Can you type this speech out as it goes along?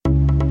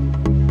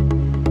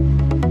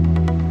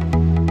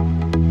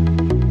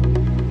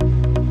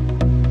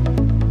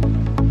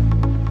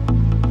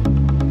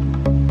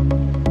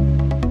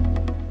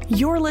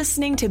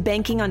listening to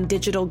Banking on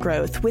Digital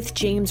Growth with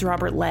James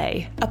Robert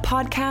Lay, a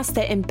podcast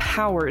that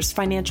empowers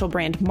financial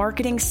brand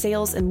marketing,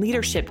 sales, and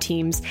leadership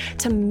teams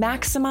to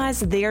maximize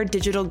their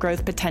digital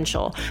growth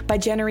potential by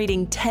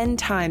generating 10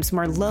 times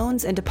more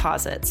loans and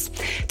deposits.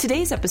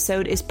 Today's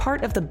episode is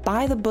part of the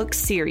By the Book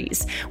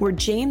series, where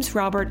James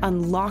Robert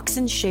unlocks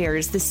and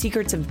shares the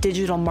secrets of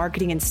digital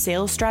marketing and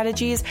sales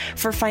strategies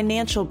for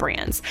financial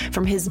brands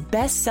from his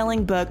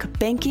best-selling book,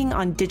 Banking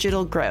on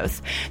Digital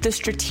Growth, the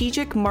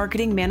Strategic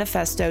Marketing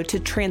Manifesto to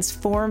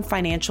transform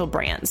financial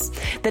brands,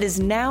 that is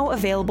now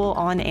available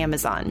on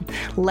Amazon.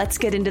 Let's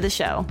get into the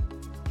show.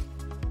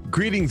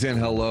 Greetings and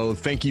hello.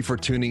 Thank you for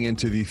tuning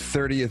into the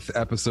 30th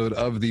episode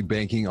of the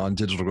Banking on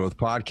Digital Growth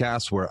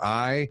podcast, where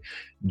I,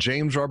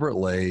 James Robert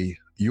Lay,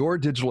 your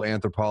digital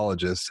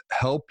anthropologist,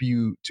 help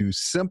you to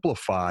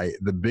simplify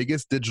the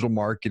biggest digital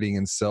marketing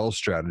and sales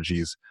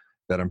strategies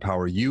that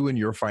empower you and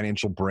your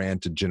financial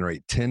brand to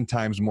generate 10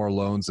 times more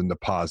loans and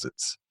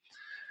deposits.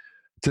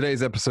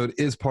 Today's episode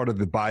is part of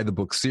the By the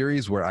Book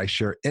series, where I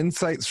share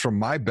insights from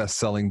my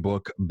best-selling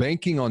book,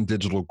 Banking on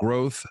Digital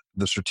Growth,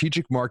 the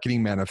Strategic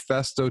Marketing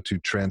Manifesto to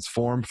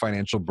Transform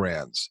Financial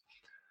Brands.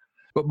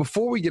 But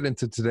before we get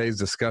into today's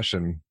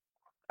discussion,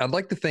 I'd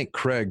like to thank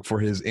Craig for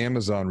his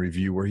Amazon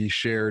review, where he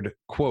shared,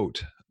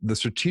 quote, "The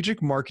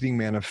Strategic Marketing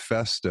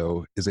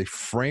Manifesto is a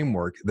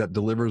framework that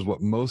delivers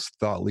what most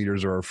thought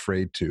leaders are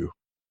afraid to: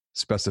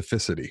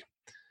 specificity.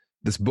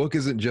 This book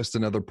isn't just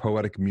another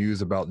poetic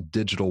muse about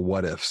digital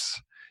what-ifs.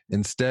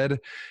 Instead,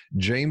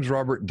 James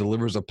Robert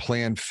delivers a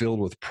plan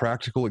filled with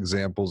practical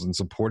examples and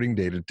supporting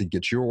data to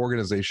get your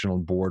organization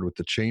on board with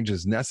the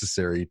changes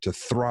necessary to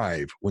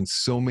thrive when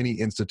so many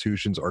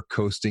institutions are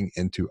coasting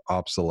into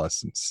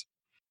obsolescence."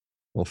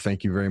 Well,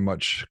 thank you very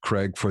much,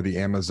 Craig, for the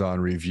Amazon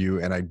review,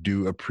 and I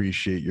do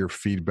appreciate your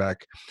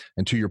feedback.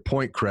 And to your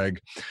point, Craig,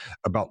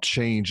 about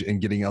change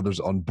and getting others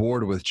on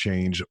board with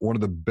change, one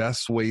of the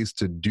best ways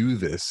to do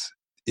this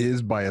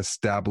is by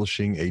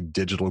establishing a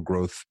digital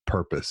growth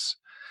purpose.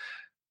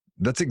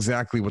 That's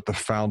exactly what the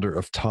founder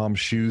of TOMS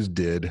Shoes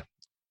did,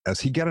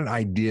 as he got an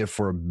idea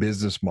for a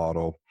business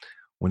model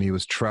when he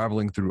was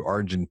traveling through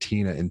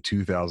Argentina in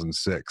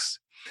 2006.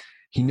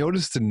 He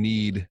noticed a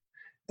need,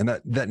 and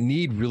that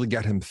need really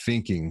got him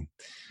thinking.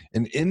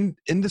 And in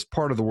this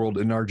part of the world,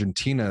 in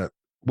Argentina,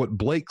 what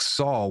Blake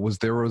saw was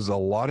there was a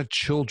lot of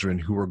children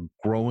who were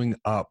growing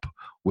up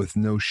with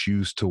no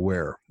shoes to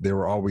wear. They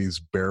were always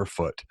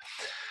barefoot.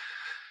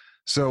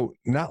 So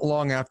not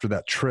long after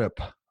that trip,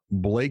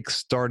 Blake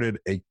started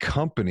a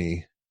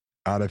company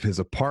out of his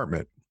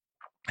apartment.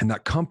 And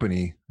that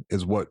company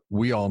is what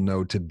we all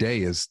know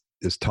today is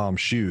TOMS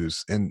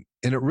Shoes. And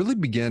it really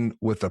began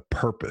with a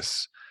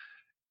purpose.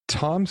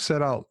 Tom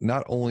set out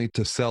not only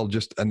to sell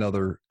just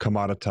another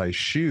commoditized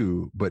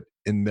shoe, but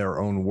in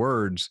their own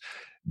words,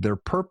 their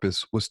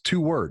purpose was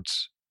two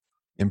words: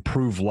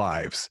 improve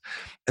lives.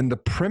 And the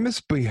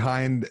premise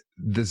behind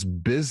this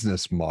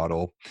business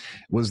model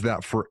was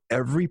that for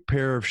every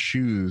pair of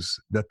shoes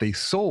that they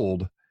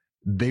sold,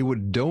 they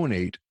would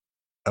donate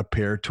a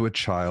pair to a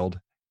child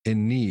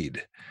in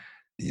need.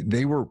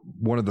 They were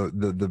one of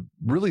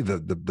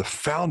the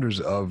founders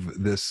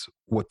of this,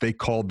 what they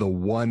called the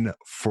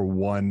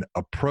one-for-one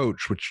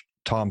approach, which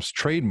Tom's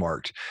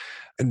trademarked,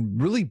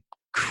 and really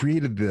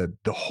created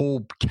the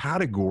whole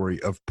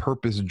category of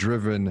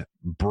purpose-driven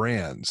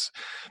brands,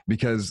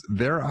 because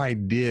their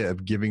idea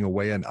of giving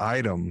away an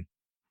item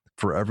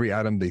for every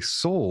item they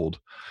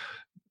sold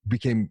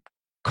became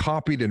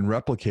copied and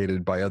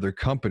replicated by other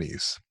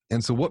companies.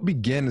 And so what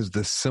began as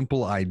this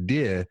simple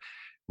idea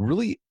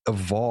really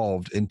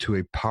evolved into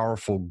a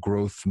powerful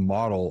growth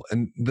model.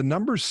 And the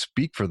numbers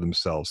speak for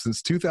themselves.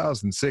 Since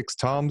 2006,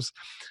 TOMS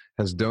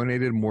has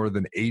donated more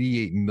than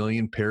 88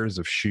 million pairs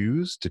of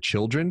shoes to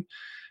children.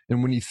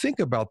 And when you think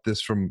about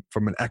this from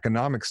an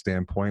economic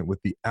standpoint,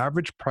 with the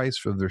average price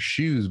for their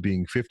shoes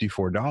being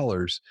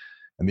 $54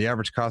 and the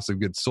average cost of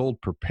goods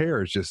sold per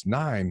pair is just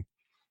 $9,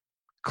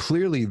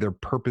 clearly their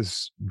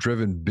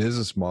purpose-driven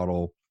business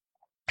model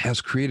has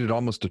created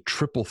almost a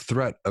triple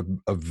threat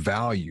of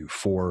value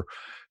for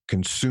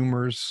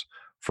consumers,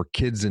 for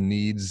kids in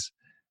needs,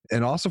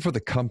 and also for the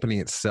company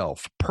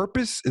itself.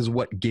 Purpose is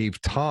what gave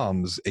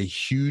TOMS a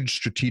huge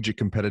strategic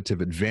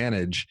competitive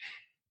advantage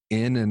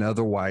in an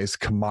otherwise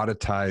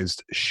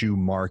commoditized shoe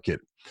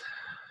market.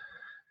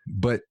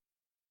 But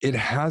it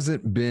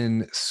hasn't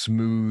been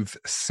smooth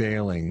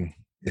sailing.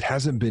 It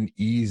hasn't been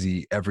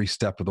easy every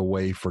step of the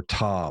way for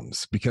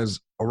TOMS,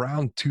 because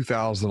around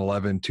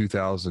 2011,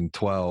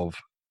 2012,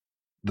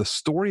 the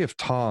story of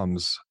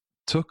TOMS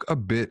took a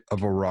bit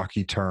of a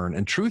rocky turn.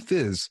 And truth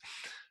is,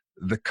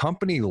 the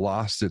company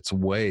lost its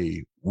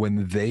way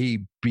when they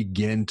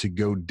began to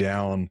go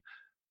down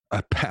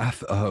a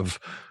path of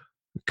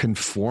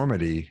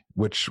conformity,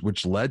 which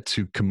led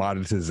to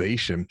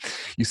commoditization.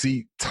 You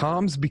see,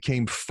 TOMS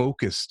became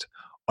focused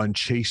on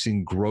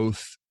chasing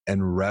growth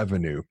and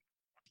revenue,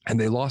 and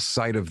they lost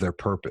sight of their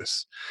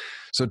purpose.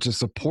 So to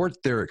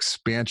support their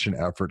expansion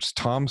efforts,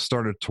 TOMS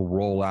started to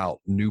roll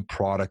out new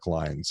product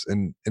lines.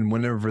 And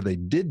whenever they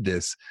did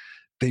this,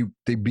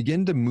 they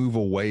begin to move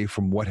away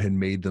from what had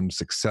made them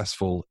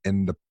successful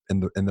in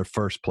the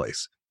first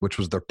place, which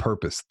was their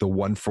purpose, the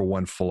one for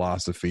one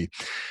philosophy.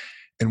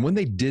 And when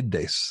they did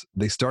this,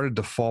 they started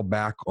to fall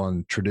back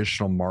on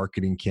traditional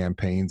marketing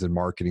campaigns and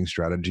marketing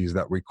strategies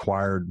that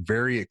required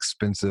very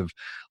expensive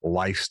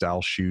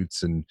lifestyle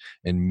shoots and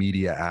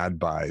media ad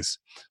buys.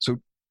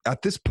 So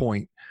at this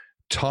point,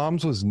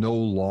 Tom's was no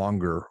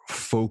longer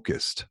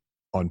focused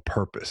on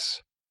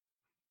purpose.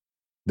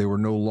 They were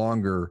no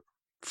longer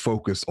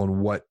focused on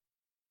what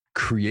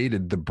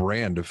created the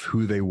brand of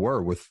who they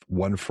were with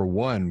One for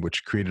One,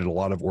 which created a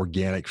lot of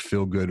organic,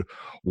 feel-good,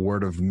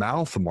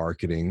 word-of-mouth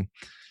marketing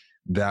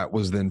that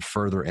was then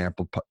further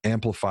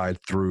amplified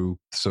through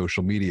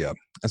social media.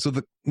 And so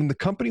when the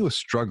company was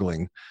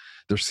struggling,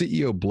 their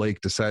CEO,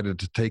 Blake, decided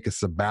to take a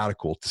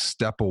sabbatical, to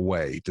step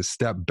away, to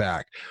step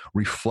back,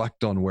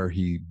 reflect on where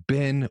he'd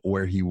been,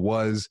 where he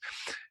was,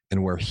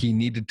 and where he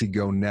needed to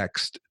go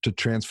next to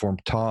transform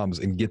Tom's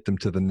and get them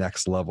to the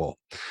next level.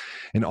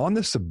 And on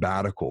the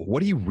sabbatical,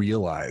 what he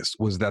realized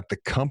was that the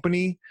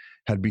company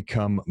had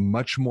become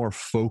much more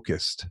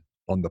focused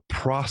on the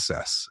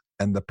process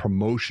and the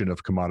promotion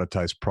of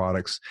commoditized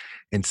products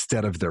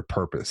instead of their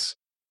purpose.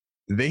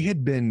 They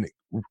had been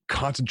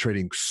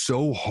concentrating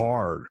so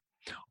hard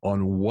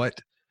on what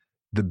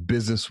the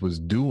business was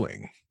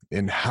doing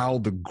and how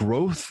the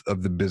growth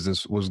of the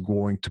business was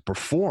going to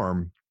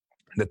perform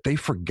that they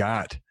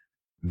forgot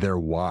their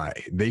why.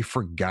 They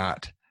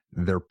forgot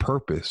their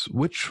purpose,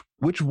 which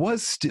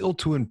was still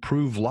to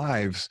improve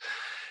lives.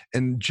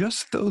 And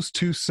just those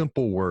two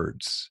simple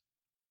words,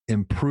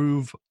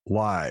 improve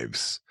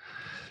lives,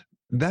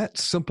 that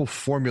simple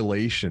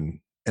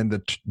formulation and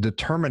the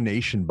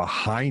determination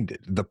behind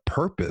it, the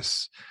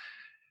purpose,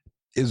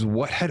 is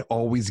what had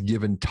always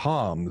given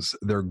Tom's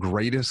their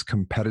greatest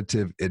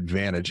competitive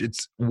advantage.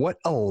 It's what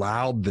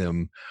allowed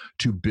them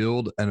to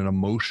build an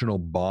emotional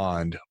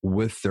bond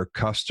with their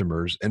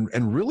customers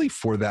and really,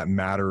 for that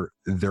matter,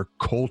 their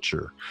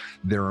culture,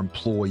 their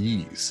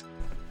employees.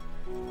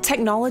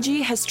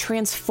 Technology has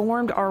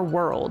transformed our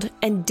world,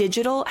 and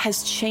digital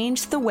has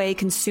changed the way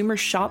consumers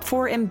shop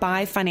for and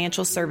buy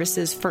financial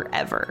services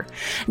forever.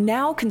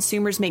 Now,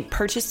 consumers make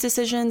purchase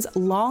decisions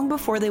long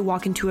before they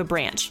walk into a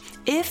branch,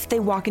 if they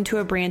walk into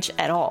a branch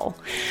at all.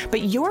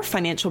 But your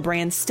financial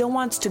brand still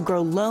wants to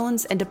grow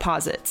loans and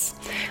deposits.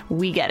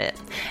 We get it.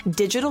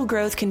 Digital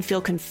growth can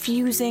feel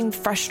confusing,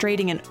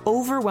 frustrating, and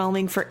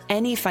overwhelming for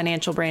any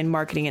financial brand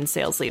marketing and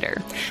sales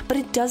leader. But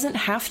it doesn't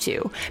have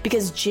to,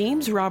 because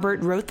James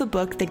Robert wrote the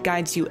book that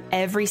guides you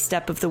every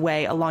step of the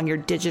way along your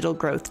digital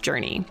growth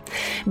journey.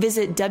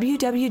 Visit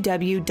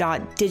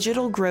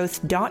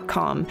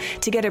www.digitalgrowth.com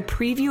to get a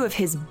preview of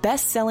his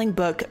best-selling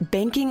book,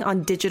 Banking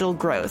on Digital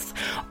Growth,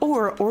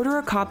 or order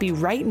a copy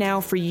right now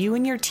for you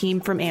and your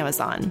team from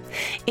Amazon.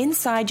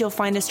 Inside, you'll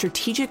find a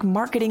strategic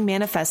marketing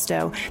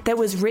manifesto that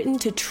was written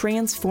to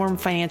transform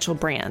financial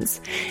brands,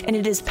 and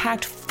it is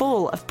packed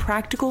full of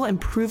practical and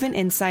proven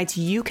insights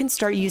you can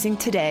start using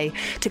today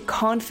to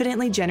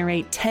confidently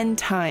generate 10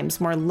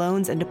 times more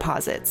loans and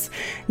deposits.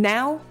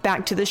 Now,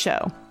 back to the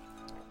show.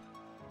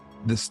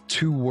 This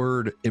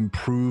two-word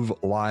improve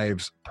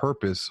lives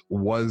purpose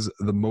was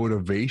the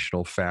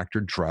motivational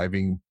factor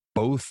driving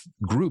both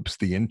groups,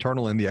 the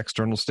internal and the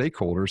external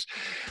stakeholders.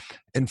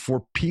 And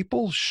for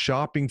people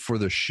shopping for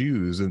the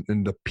shoes and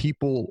the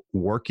people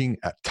working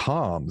at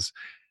Tom's,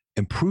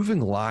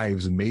 improving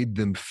lives made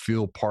them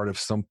feel part of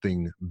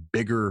something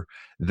bigger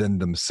than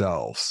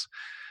themselves.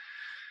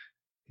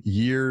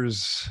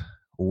 Years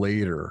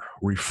later,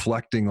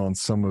 reflecting on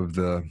some of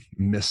the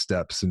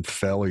missteps and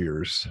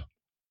failures,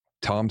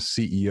 Tom's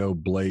CEO,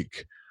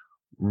 Blake,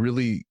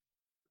 really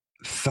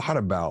thought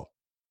about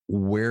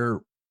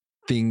where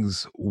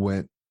things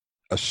went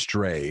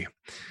astray.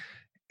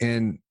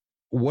 And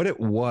what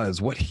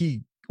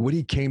he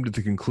came to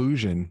the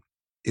conclusion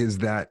is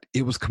that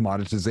it was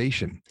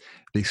commoditization.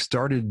 They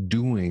started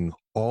doing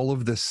all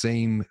of the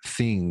same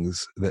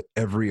things that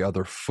every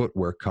other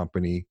footwear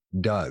company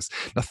does.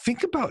 Now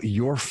think about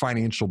your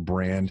financial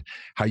brand,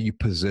 how you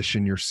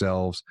position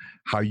yourselves,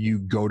 how you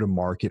go to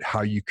market,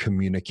 how you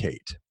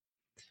communicate.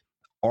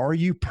 Are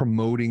you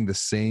promoting the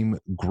same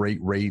great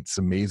rates,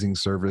 amazing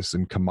service,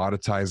 and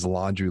commoditized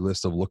laundry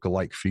list of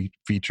lookalike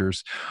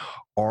features?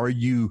 Are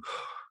you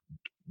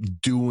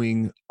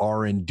doing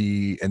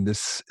R&D, and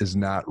this is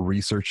not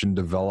research and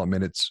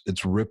development,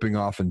 it's ripping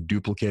off and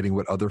duplicating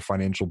what other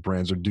financial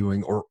brands are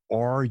doing? Or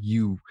are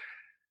you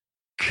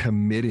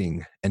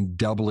committing and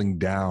doubling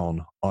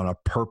down on a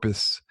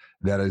purpose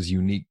that is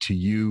unique to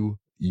you,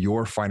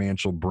 your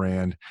financial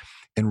brand,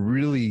 and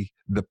really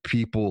the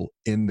people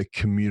in the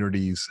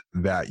communities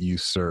that you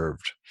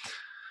served?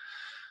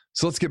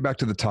 So let's get back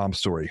to the Tom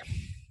story.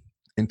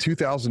 In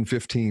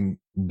 2015,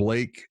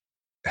 Blake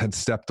had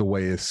stepped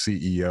away as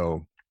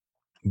CEO,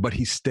 but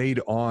he stayed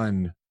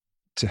on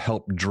to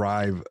help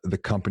drive the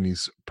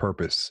company's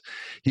purpose.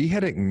 He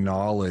had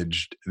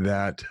acknowledged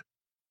that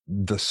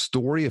the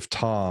story of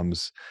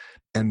Tom's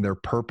and their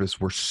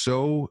purpose were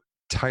so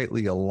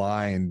tightly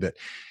aligned that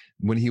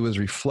when he was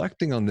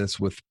reflecting on this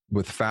with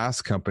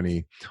Fast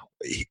Company,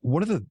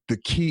 one of the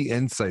key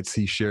insights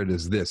he shared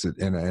is this,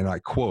 and I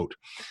quote,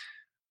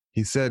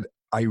 he said,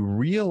 "I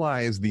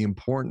realize the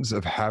importance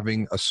of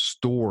having a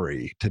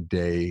story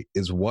today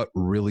is what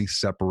really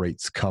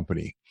separates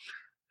company.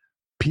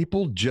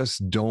 People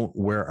just don't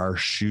wear our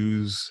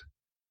shoes.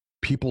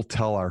 People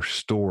tell our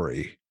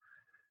story."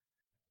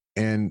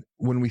 And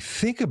when we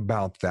think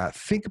about that,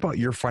 think about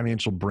your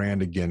financial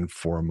brand again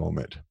for a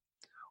moment.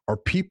 Are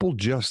people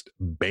just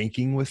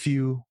banking with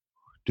you?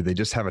 Do they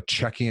just have a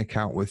checking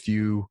account with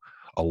you,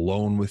 a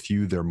loan with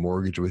you, their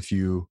mortgage with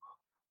you?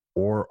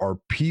 Or are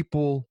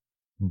people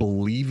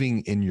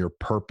believing in your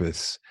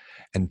purpose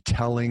and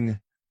telling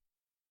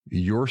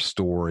your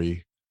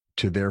story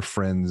to their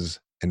friends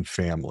and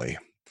family?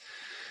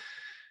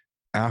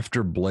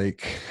 After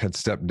Blake had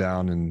stepped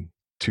down in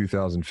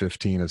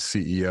 2015 as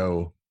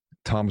CEO,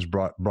 Tom's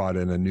brought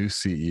in a new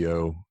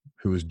CEO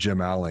who was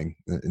Jim Alling.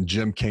 And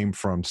Jim came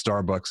from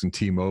Starbucks and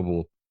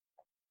T-Mobile.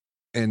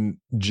 And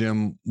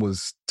Jim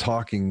was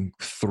talking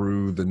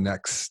through the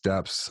next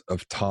steps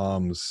of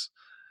Tom's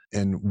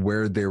and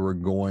where they were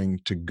going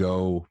to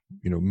go,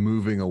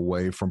 moving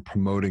away from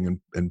promoting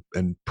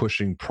and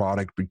pushing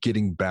product, but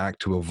getting back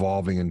to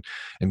evolving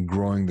and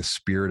growing the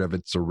spirit of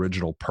its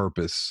original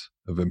purpose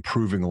of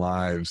improving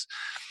lives.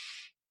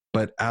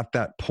 But at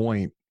that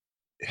point,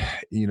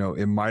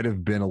 it might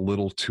have been a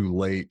little too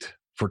late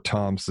for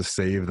Tom's to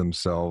save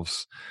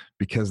themselves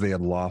because they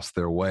had lost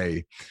their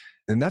way.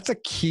 And that's a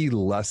key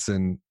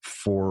lesson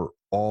for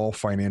all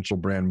financial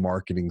brand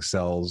marketing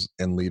sales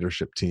and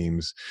leadership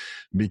teams,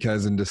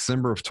 because in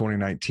December of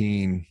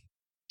 2019,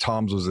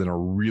 Tom's was in a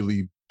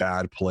really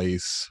bad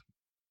place.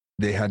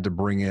 They had to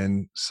bring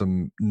in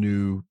some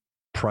new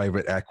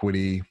private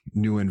equity,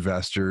 new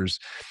investors.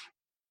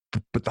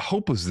 But the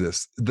hope was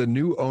this: the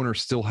new owner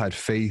still had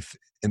faith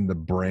in the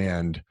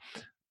brand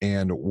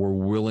and were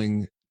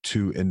willing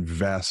to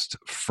invest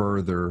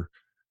further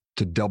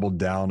to double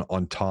down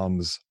on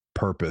Tom's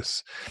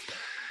purpose.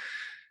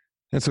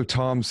 And so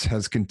Tom's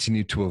has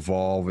continued to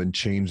evolve and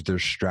change their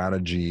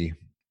strategy,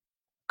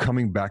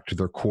 coming back to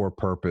their core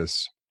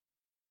purpose.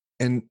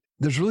 And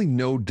there's really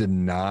no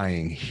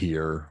denying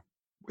here,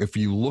 if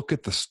you look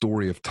at the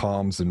story of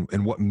Tom's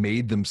and what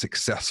made them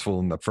successful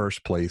in the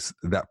first place,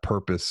 that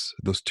purpose,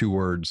 those two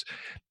words,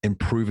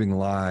 improving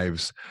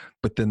lives,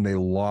 but then they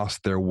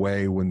lost their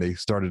way when they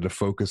started to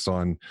focus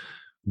on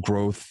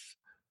growth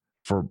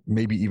for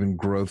maybe even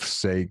growth's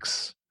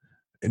sakes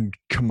and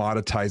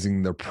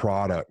commoditizing their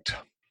product.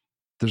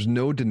 There's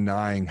no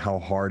denying how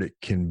hard it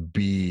can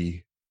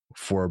be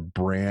for a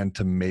brand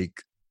to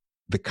make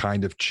the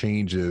kind of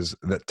changes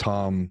that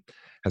Tom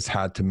has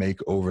had to make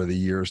over the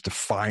years to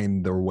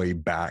find their way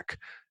back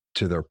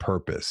to their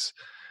purpose.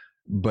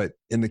 But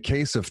in the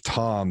case of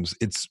Tom's,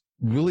 it's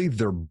really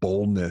their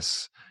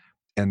boldness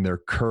and their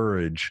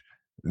courage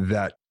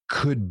that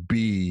could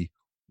be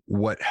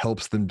what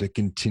helps them to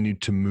continue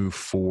to move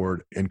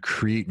forward and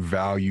create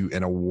value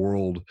in a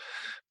world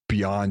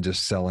beyond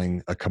just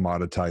selling a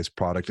commoditized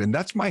product. And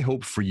that's my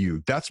hope for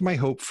you. That's my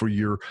hope for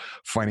your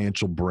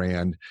financial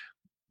brand,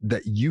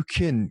 that you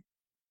can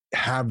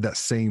have that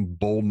same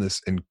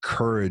boldness and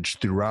courage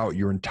throughout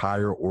your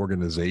entire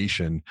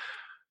organization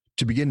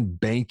to begin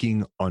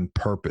banking on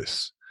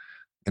purpose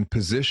and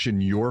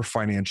position your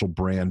financial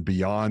brand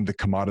beyond the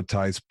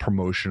commoditized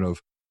promotion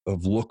of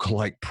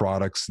lookalike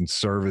products and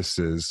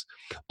services,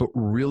 but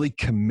really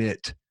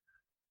commit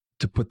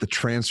to put the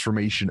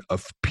transformation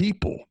of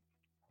people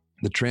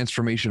in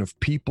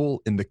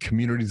the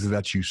communities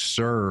that you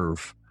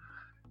serve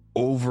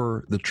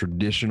over the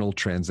traditional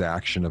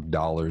transaction of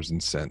dollars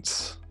and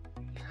cents.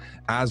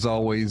 As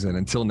always, and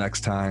until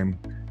next time,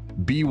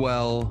 be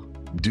well,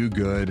 do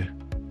good,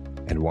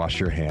 and wash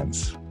your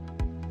hands.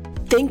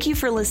 Thank you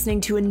for listening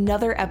to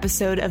another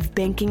episode of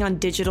Banking on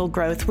Digital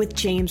Growth with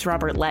James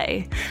Robert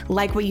Lay.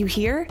 Like what you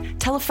hear?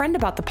 Tell a friend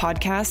about the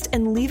podcast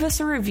and leave us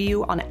a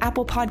review on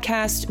Apple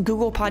Podcasts,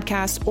 Google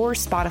Podcasts, or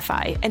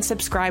Spotify, and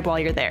subscribe while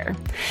you're there.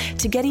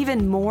 To get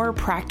even more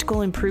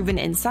practical and proven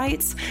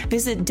insights,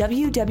 visit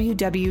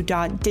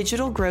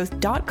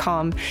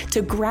www.digitalgrowth.com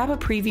to grab a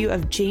preview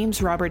of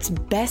James Robert's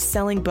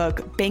best-selling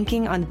book,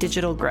 Banking on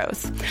Digital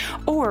Growth,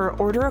 or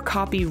order a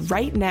copy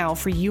right now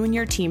for you and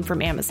your team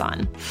from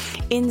Amazon.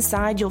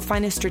 Inside, you'll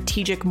find a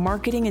strategic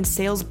marketing and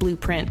sales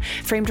blueprint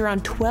framed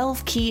around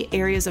 12 key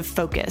areas of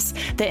focus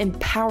that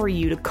empower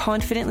you to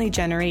confidently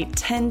generate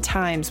 10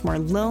 times more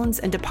loans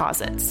and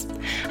deposits.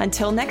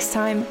 Until next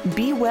time,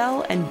 be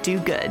well and do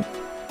good.